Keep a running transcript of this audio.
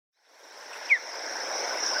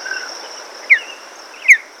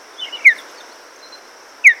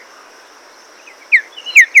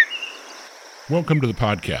Welcome to the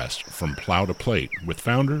podcast, From Plow to Plate, with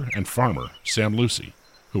founder and farmer Sam Lucy,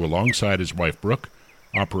 who alongside his wife Brooke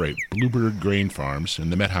operate Bluebird Grain Farms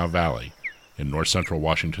in the Methow Valley in north central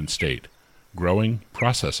Washington state, growing,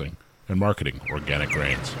 processing, and marketing organic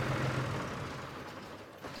grains.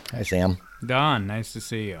 Hi, Sam. Don, nice to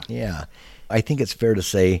see you. Yeah. I think it's fair to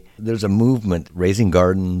say there's a movement raising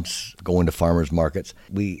gardens, going to farmers markets.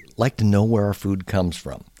 We like to know where our food comes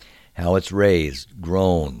from, how it's raised,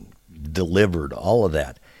 grown, delivered, all of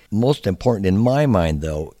that. Most important in my mind,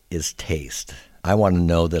 though, is taste. I want to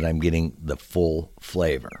know that I'm getting the full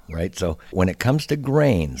flavor, right? So when it comes to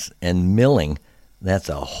grains and milling, that's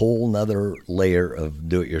a whole nother layer of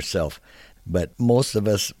do-it-yourself. But most of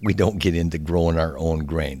us, we don't get into growing our own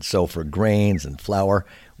grains. So for grains and flour,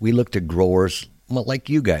 we look to growers, well, like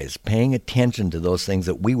you guys, paying attention to those things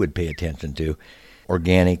that we would pay attention to.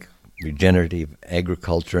 Organic, regenerative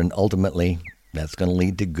agriculture, and ultimately, that's going to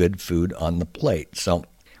lead to good food on the plate. So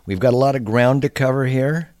we've got a lot of ground to cover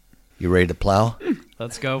here. You ready to plow?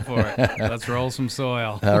 Let's go for it. Let's roll some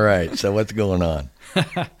soil. All right. So what's going on?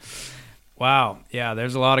 Wow. Yeah,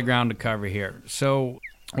 there's a lot of ground to cover here. So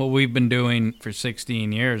what we've been doing for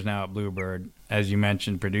 16 years now at Bluebird, as you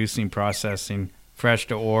mentioned, producing, processing, fresh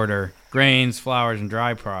to order, grains, flours, and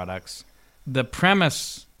dry products. The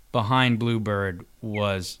premise behind Bluebird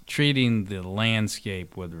was treating the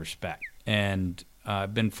landscape with respect. And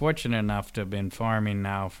I've been fortunate enough to have been farming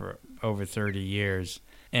now for over 30 years.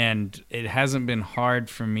 And it hasn't been hard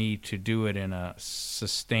for me to do it in a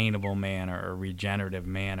sustainable manner or regenerative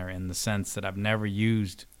manner, in the sense that I've never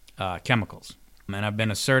used chemicals. And I've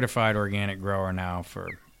been a certified organic grower now for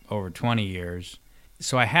over 20 years.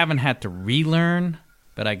 So I haven't had to relearn,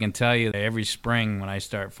 but I can tell you that every spring when I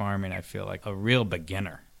start farming, I feel like a real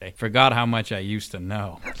beginner. I forgot how much I used to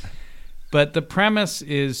know. But the premise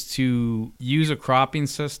is to use a cropping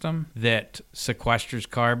system that sequesters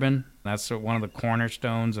carbon. That's one of the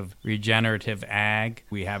cornerstones of regenerative ag.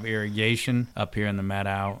 We have irrigation up here in the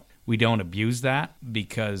Methow. We don't abuse that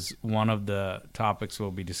because one of the topics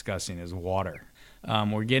we'll be discussing is water.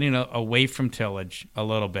 We're getting away from tillage a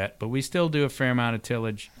little bit, but we still do a fair amount of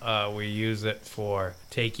tillage. We use it for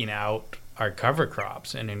taking out our cover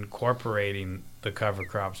crops and incorporating the cover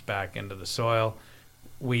crops back into the soil.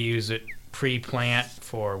 We use it pre-plant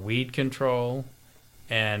for weed control,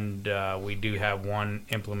 and we do have one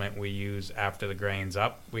implement we use after the grain's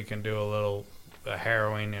up. We can do a little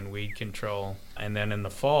harrowing and weed control. And then in the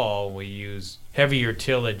fall, we use heavier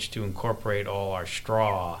tillage to incorporate all our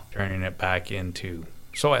straw, turning it back into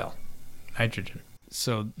soil, nitrogen.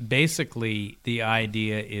 So basically, the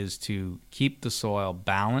idea is to keep the soil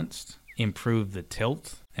balanced, improve the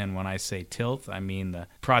tilth. And when I say tilth, I mean the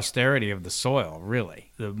prosperity of the soil,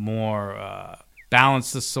 really. The more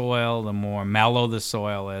balanced the soil, the more mellow the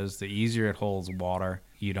soil is, the easier it holds water.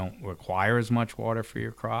 You don't require as much water for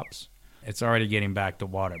your crops. It's already getting back to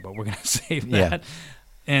water, but we're going to save that. Yeah.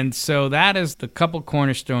 And so that is the couple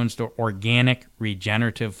cornerstones to organic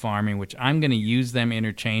regenerative farming, which I'm going to use them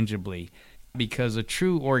interchangeably because a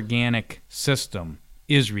true organic system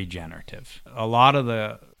is regenerative. A lot of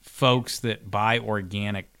the folks that buy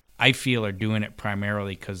organic, I feel, are doing it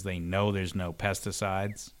primarily because they know there's no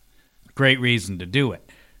pesticides. Great reason to do it.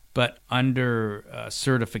 But under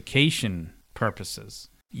certification purposes,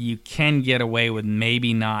 you can get away with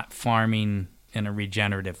maybe not farming in a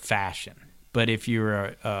regenerative fashion. But if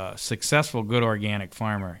you're a successful, good organic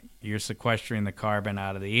farmer, you're sequestering the carbon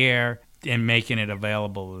out of the air and making it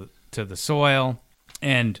available to the soil.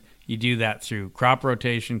 And you do that through crop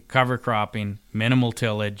rotation, cover cropping, minimal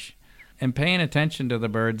tillage, and paying attention to the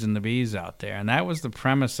birds and the bees out there. And that was the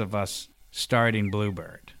premise of us starting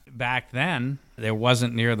Bluebird. Back then, there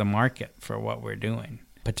wasn't near the market for what we're doing,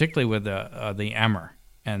 particularly with the emmer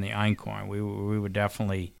and the einkorn. We were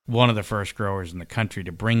definitely one of the first growers in the country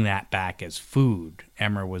to bring that back as food.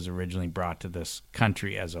 Emmer was originally brought to this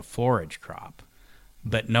country as a forage crop,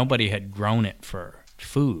 but nobody had grown it for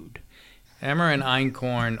food. Emmer and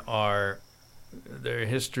einkorn their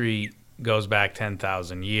history goes back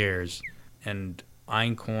 10,000 years, and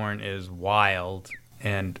einkorn is wild,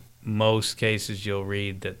 and most cases you'll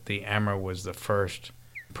read that the emmer was the first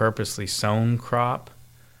purposely sown crop.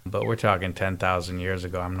 But we're talking 10,000 years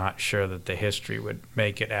ago. I'm not sure that the history would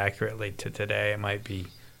make it accurately to today. It might be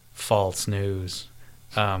false news.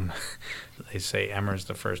 They say emmer's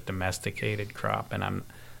the first domesticated crop, and I'm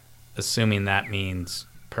assuming that means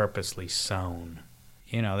purposely sown.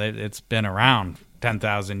 You know, it's been around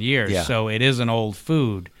 10,000 years, yeah. So it is an old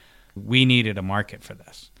food. We needed a market for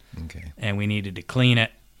this. Okay. And we needed to clean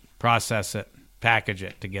it, process it, package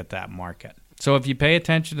it to get that market. So if you pay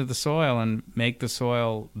attention to the soil and make the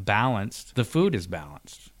soil balanced, the food is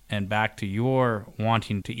balanced. And back to your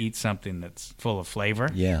wanting to eat something that's full of flavor,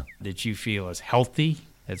 that you feel is healthy,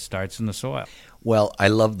 it starts in the soil. Well, I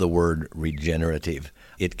love the word regenerative.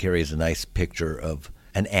 It carries a nice picture of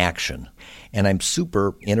an action. And I'm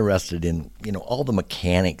super interested in, all the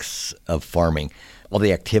mechanics of farming, all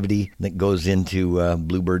the activity that goes into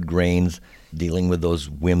Bluebird Grains, dealing with those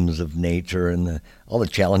whims of nature and all the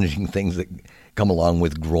challenging things that come along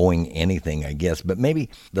with growing anything, I guess. But maybe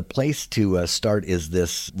the place to start is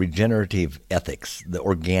this regenerative ethics, the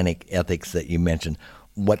organic ethics that you mentioned.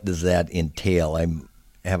 What does that entail? I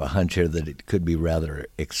have a hunch here that it could be rather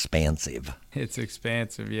expansive. It's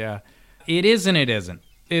expansive, yeah. It is and it isn't.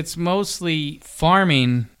 It's mostly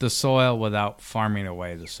farming the soil without farming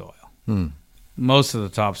away the soil. Most of the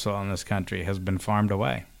topsoil in this country has been farmed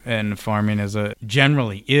away. And farming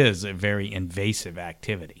generally is a very invasive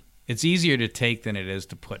activity. It's easier to take than it is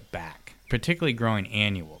to put back, particularly growing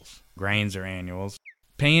annuals. Grains are annuals.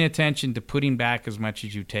 Paying attention to putting back as much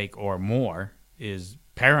as you take or more is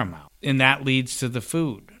paramount. And that leads to the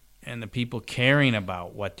food and the people caring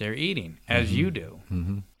about what they're eating, as you do.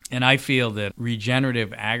 And I feel that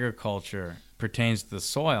regenerative agriculture pertains to the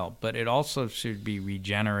soil, but it also should be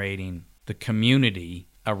regenerating the community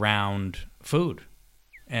around food.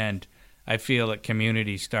 And I feel that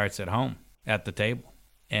community starts at home, at the table.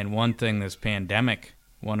 And one thing this pandemic,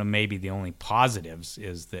 one of maybe the only positives,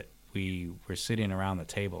 is that we were sitting around the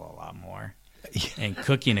table a lot more and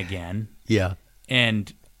cooking again.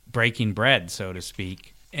 And breaking bread, so to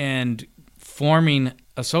speak, and forming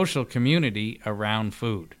a social community around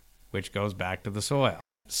food, which goes back to the soil.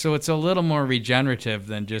 So it's a little more regenerative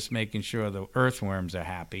than just making sure the earthworms are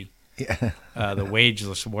happy. The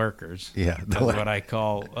wageless workers. That's what I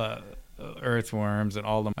call earthworms, and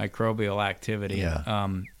all the microbial activity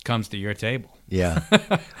comes to your table.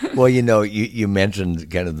 Well, you mentioned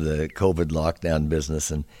kind of the COVID lockdown business,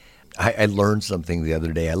 and I learned something the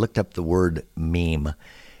other day. I looked up the word meme.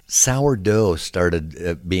 Sourdough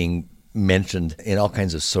started being mentioned in all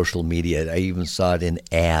kinds of social media. I even saw it in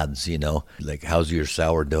ads, like, how's your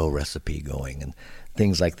sourdough recipe going, and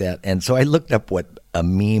things like that. And so I looked up what a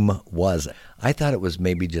meme was. I thought it was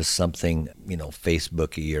maybe just something,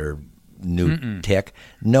 Facebooky or new tech.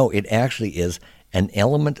 No, it actually is an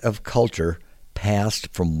element of culture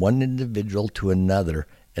passed from one individual to another,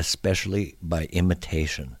 especially by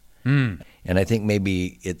imitation. And I think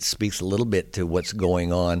maybe it speaks a little bit to what's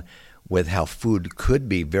going on with how food could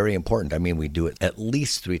be very important. I mean, we do it at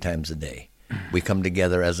least 3 times a day. We come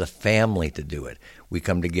together as a family to do it. We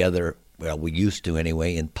come together, well, we used to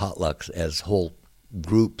anyway, in potlucks as whole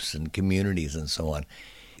groups and communities and so on.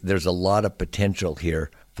 There's a lot of potential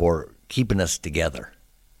here for keeping us together.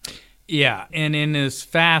 Yeah, and in this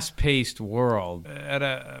fast-paced world, at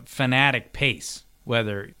a fanatic pace,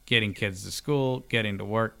 whether getting kids to school, getting to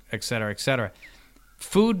work, et cetera,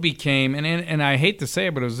 food became, and I hate to say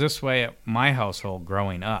it, but it was this way at my household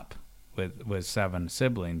growing up with 7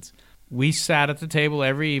 siblings. We sat at the table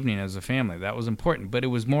every evening as a family. That was important, but it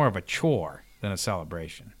was more of a chore than a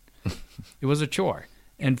celebration. It was a chore.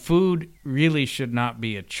 And food really should not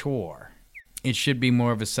be a chore. It should be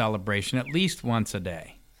more of a celebration, at least once a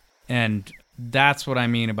day. And that's what I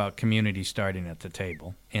mean about community starting at the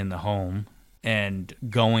table, in the home, and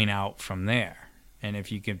going out from there. And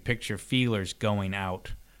if you can picture feelers going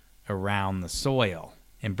out around the soil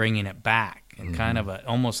and bringing it back, and kind of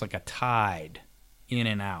almost like a tide, in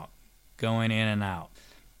and out, going in and out,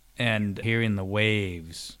 and hearing the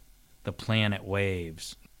waves, the planet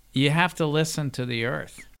waves. You have to listen to the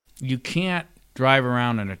earth. You can't drive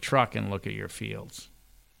around in a truck and look at your fields.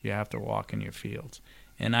 You have to walk in your fields.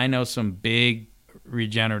 And I know some big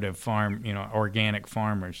regenerative farm, organic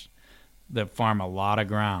farmers that farm a lot of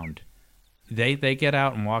ground. They get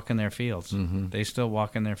out and walk in their fields. They still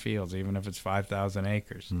walk in their fields, even if it's 5,000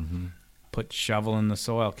 acres. Put shovel in the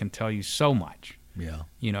soil can tell you so much.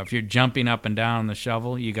 If you're jumping up and down on the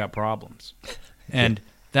shovel, you got problems. And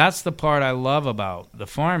that's the part I love about the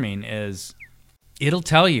farming, is it'll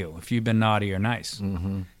tell you if you've been naughty or nice.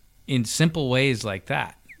 In simple ways like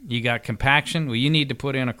that. You got compaction. Well, you need to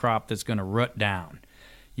put in a crop that's going to root down.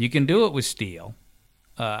 You can do it with steel,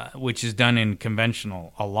 which is done in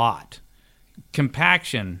conventional a lot.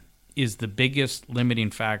 Compaction is the biggest limiting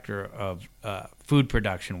factor of food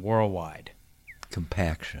production worldwide.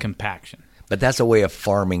 Compaction. But that's a way of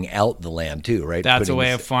farming out the land too, right? That's a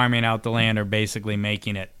way of farming out the land, or basically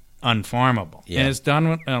making it unfarmable. And it's done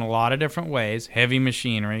in a lot of different ways. Heavy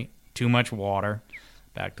machinery, too much water,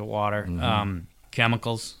 back to water,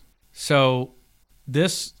 chemicals. So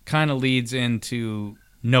this kind of leads into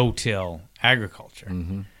no-till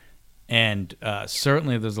agriculture. And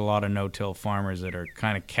certainly there's a lot of no-till farmers that are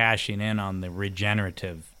kind of cashing in on the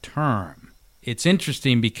regenerative term. It's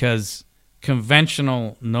interesting because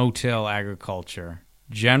conventional no-till agriculture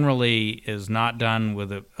generally is not done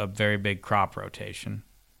with a very big crop rotation,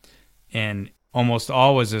 and almost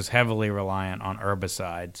always is heavily reliant on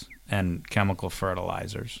herbicides and chemical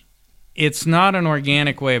fertilizers. It's not an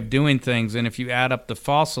organic way of doing things, and if you add up the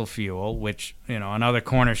fossil fuel, which, another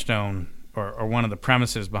cornerstone or one of the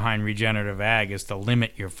premises behind regenerative ag is to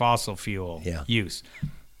limit your fossil fuel use.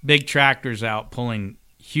 Big tractors out pulling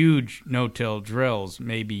huge no-till drills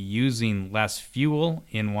may be using less fuel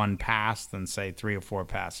in one pass than, say, 3 or 4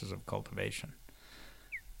 passes of cultivation.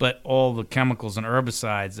 But all the chemicals and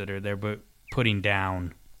herbicides that they're putting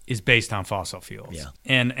down is based on fossil fuels. Yeah.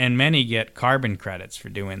 And many get carbon credits for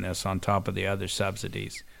doing this on top of the other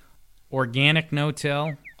subsidies. Organic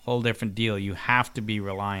no-till, whole different deal. You have to be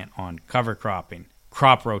reliant on cover cropping,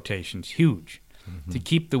 crop rotations, huge, to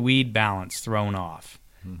keep the weed balance thrown off.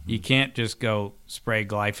 You can't just go spray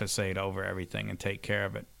glyphosate over everything and take care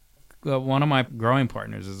of it. One of my growing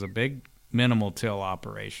partners is a big minimal till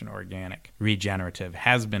operation, organic, regenerative,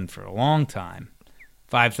 has been for a long time.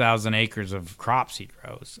 5,000 acres of crops he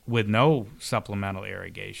grows with no supplemental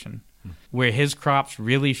irrigation. Where his crops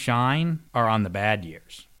really shine are on the bad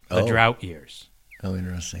years, the drought years. Oh,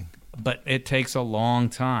 interesting. But it takes a long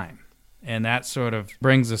time. And that sort of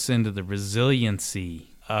brings us into the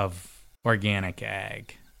resiliency of organic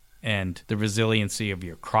ag and the resiliency of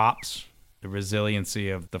your crops, the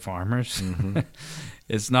resiliency of the farmers.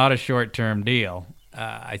 It's not a short-term deal.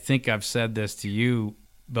 I think I've said this to you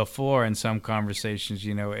before in some conversations.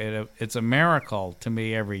 It's a miracle to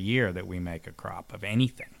me every year that we make a crop of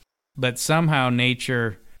anything. But somehow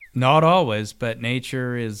nature, not always, but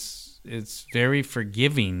nature it's very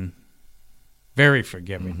forgiving,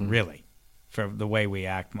 really, for the way we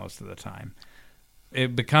act most of the time.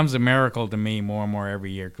 It becomes a miracle to me more and more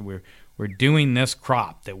every year because we're doing this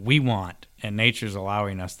crop that we want, and nature's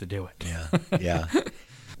allowing us to do it. Yeah.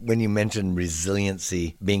 When you mentioned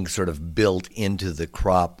resiliency being sort of built into the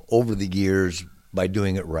crop over the years by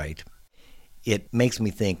doing it right, it makes me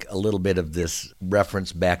think a little bit of this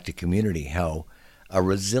reference back to community, how a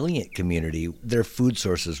resilient community, their food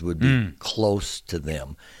sources would be close to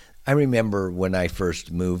them. I remember when I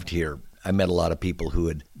first moved here, I met a lot of people who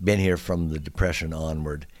had been here from the Depression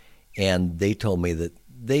onward, and they told me that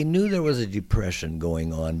they knew there was a depression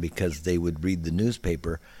going on because they would read the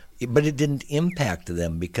newspaper, but it didn't impact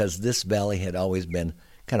them because this valley had always been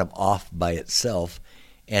kind of off by itself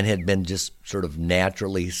and had been just sort of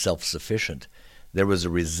naturally self-sufficient. There was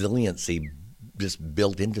a resiliency just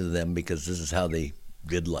built into them because this is how they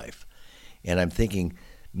did life. And I'm thinking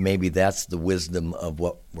maybe that's the wisdom of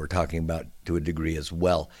what we're talking about to a degree as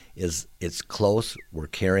well, is it's close, we're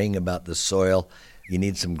caring about the soil. You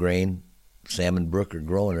need some grain, Sam and Brooke are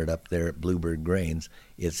growing it up there at Bluebird Grains.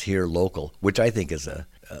 It's here local, which I think is a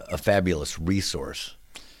fabulous resource.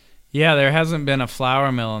 Yeah, there hasn't been a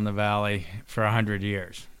flour mill in the valley for 100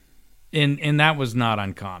 years. And that was not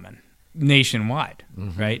uncommon nationwide,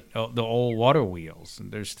 right? The old water wheels.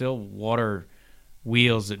 There's still water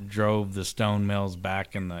wheels that drove the stone mills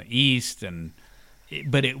back in the east,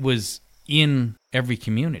 but it was in every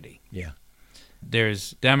community. Yeah.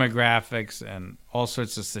 There's demographics and all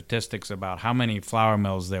sorts of statistics about how many flour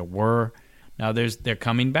mills there were. Now they're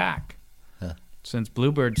coming back. Since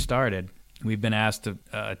Bluebird started, we've been asked to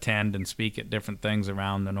attend and speak at different things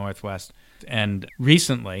around the Northwest. And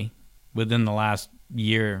recently, within the last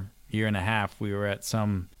year and a half, we were at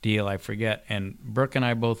some deal, I forget, and Brooke and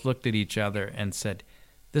I both looked at each other and said,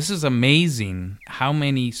 this is amazing how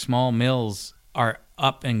many small mills are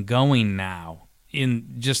up and going now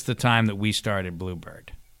in just the time that we started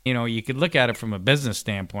Bluebird. You could look at it from a business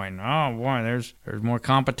standpoint. Oh, boy, there's more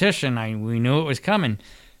competition. We knew it was coming.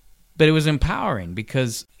 But it was empowering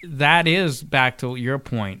because that is back to your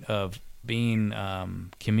point of being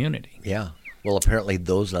community. Yeah. Well, apparently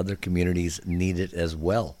those other communities need it as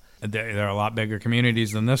well. There are a lot bigger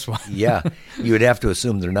communities than this one. Yeah. You would have to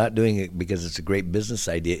assume they're not doing it because it's a great business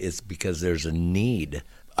idea. It's because there's a need.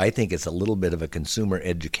 I think it's a little bit of a consumer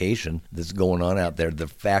education that's going on out there. The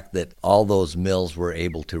fact that all those mills were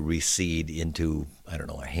able to reseed into,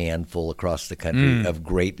 a handful across the country of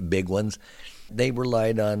great big ones. They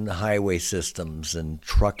relied on highway systems and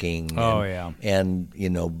trucking and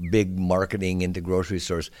big marketing into grocery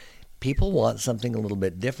stores. People want something a little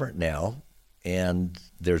bit different now, and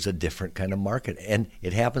there's a different kind of market. And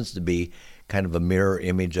it happens to be kind of a mirror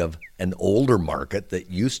image of an older market that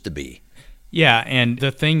used to be. Yeah, and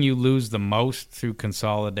the thing you lose the most through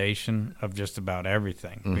consolidation of just about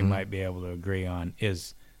everything we might be able to agree on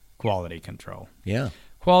is quality control. Yeah.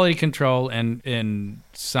 Quality control and in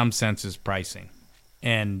some senses pricing.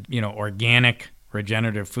 And, organic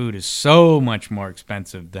regenerative food is so much more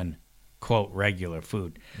expensive than, quote, regular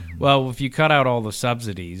food. Well, if you cut out all the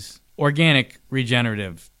subsidies, organic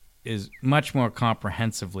regenerative is much more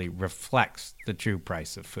comprehensively reflects the true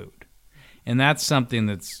price of food. And that's something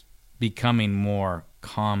that's becoming more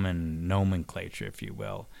common nomenclature, if you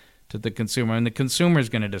will, to the consumer. And the consumer is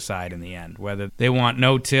going to decide in the end whether they want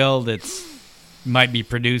no-till that's might be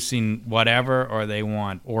producing whatever, or they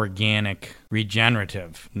want organic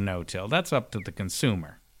regenerative no-till. That's up to the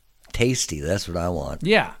consumer. Tasty, that's what I want.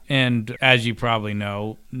 Yeah, and as you probably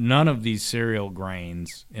know, none of these cereal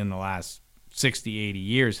grains in the last 60, 80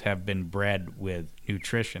 years have been bred with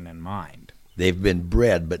nutrition in mind. They've been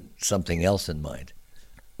bred, but something else in mind.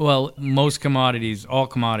 Well, most commodities, all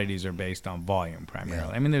commodities are based on volume primarily.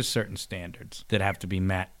 Yeah. I mean, there's certain standards that have to be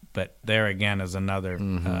met, but there again is another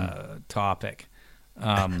topic.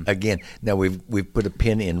 Again, now we've put a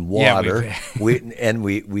pin in water,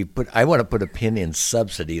 I want to put a pin in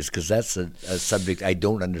subsidies because that's a subject I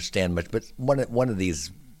don't understand much. But one of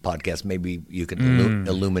these podcasts, maybe you can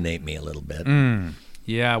illuminate me a little bit.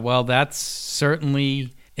 Yeah, well, that's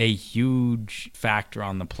certainly a huge factor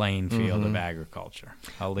on the playing field of agriculture.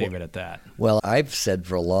 I'll leave it at that. Well, I've said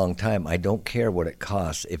for a long time, I don't care what it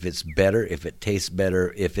costs. If it's better, if it tastes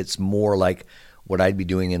better, if it's more like what I'd be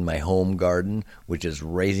doing in my home garden, which is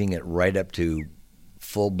raising it right up to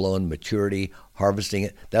full-blown maturity, harvesting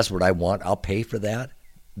it, that's what I want. I'll pay for that.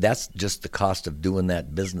 That's just the cost of doing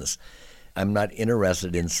that business. I'm not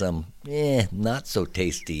interested in some not so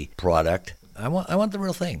tasty product. I want the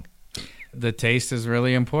real thing. The taste is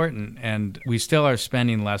really important, and we still are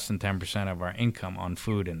spending less than 10% of our income on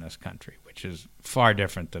food in this country, which is far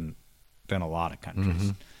different than a lot of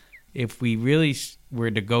countries. If we really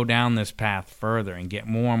were to go down this path further and get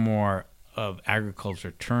more and more of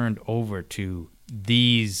agriculture turned over to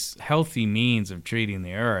these healthy means of treating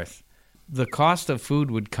the earth, the cost of food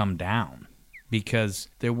would come down because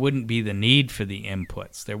there wouldn't be the need for the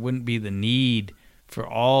inputs. There wouldn't be the need for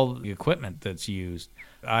all the equipment that's used.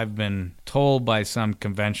 I've been told by some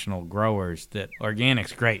conventional growers that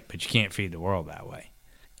organic's great, but you can't feed the world that way.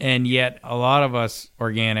 And yet a lot of us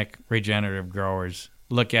organic regenerative growers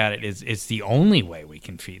look at it as it's the only way we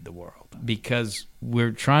can feed the world because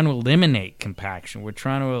we're trying to eliminate compaction. We're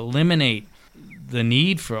trying to eliminate the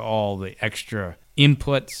need for all the extra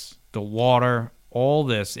inputs, the water, all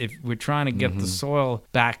this. If we're trying to get the soil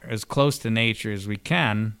back as close to nature as we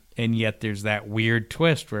can, and yet there's that weird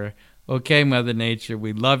twist where, okay, Mother Nature,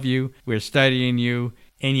 we love you, we're studying you,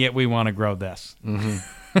 and yet we want to grow this.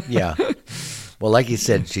 Yeah. Well, like you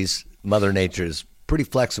said, Mother Nature is pretty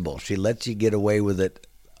flexible. She lets you get away with it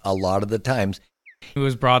a lot of the times. It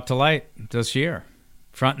was brought to light this year,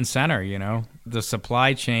 front and center, The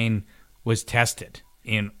supply chain was tested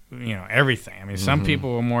in, everything. I mean, some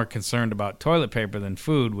people were more concerned about toilet paper than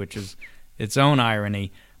food, which is its own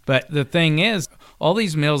irony. But the thing is, all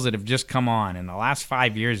these mills that have just come on in the last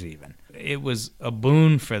 5 years even, it was a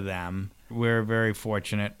boon for them. We're very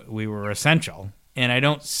fortunate. We were essential. And I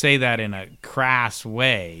don't say that in a crass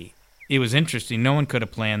way. It was interesting. No one could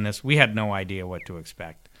have planned this. We had no idea what to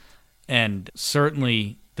expect. And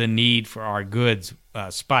certainly the need for our goods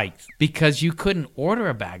spiked because you couldn't order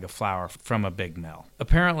a bag of flour from a big mill.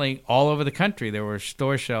 Apparently, all over the country, there were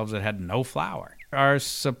store shelves that had no flour. Our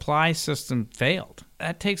supply system failed.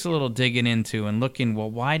 That takes a little digging into and looking,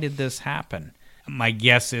 well, why did this happen? My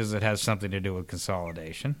guess is it has something to do with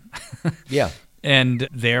consolidation. Yeah. And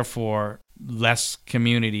therefore, less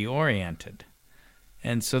community-oriented.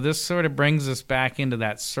 And so this sort of brings us back into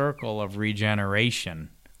that circle of regeneration.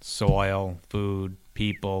 Soil, food,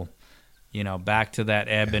 people, back to that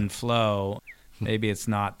ebb and flow. Maybe it's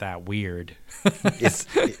not that weird.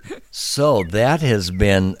 So that has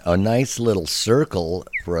been a nice little circle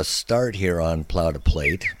for a start here on Plow to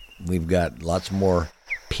Plate. We've got lots more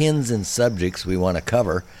pins and subjects we want to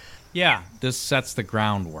cover. Yeah, this sets the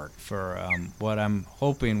groundwork for what I'm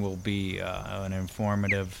hoping will be an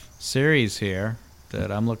informative series here that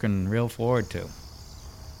I'm looking real forward to.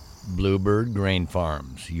 Bluebird Grain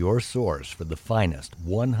Farms, your source for the finest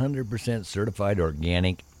 100% certified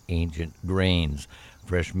organic ancient grains,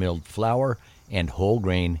 fresh milled flour, and whole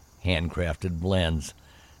grain handcrafted blends.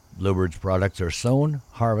 Bluebird's products are sown,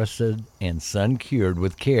 harvested, and sun-cured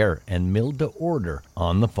with care and milled to order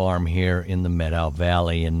on the farm here in the Meadow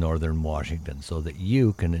Valley in northern Washington so that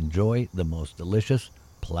you can enjoy the most delicious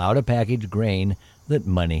plow-to-package grain that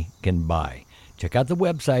money can buy. Check out the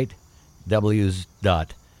website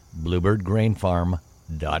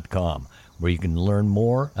www.bluebirdgrainfarm.com, where you can learn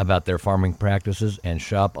more about their farming practices and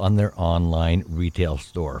shop on their online retail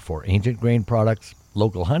store for ancient grain products,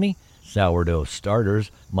 local honey, sourdough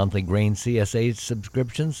starters, monthly grain CSA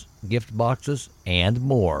subscriptions, gift boxes, and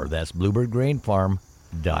more. That's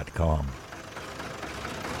bluebirdgrainfarm.com.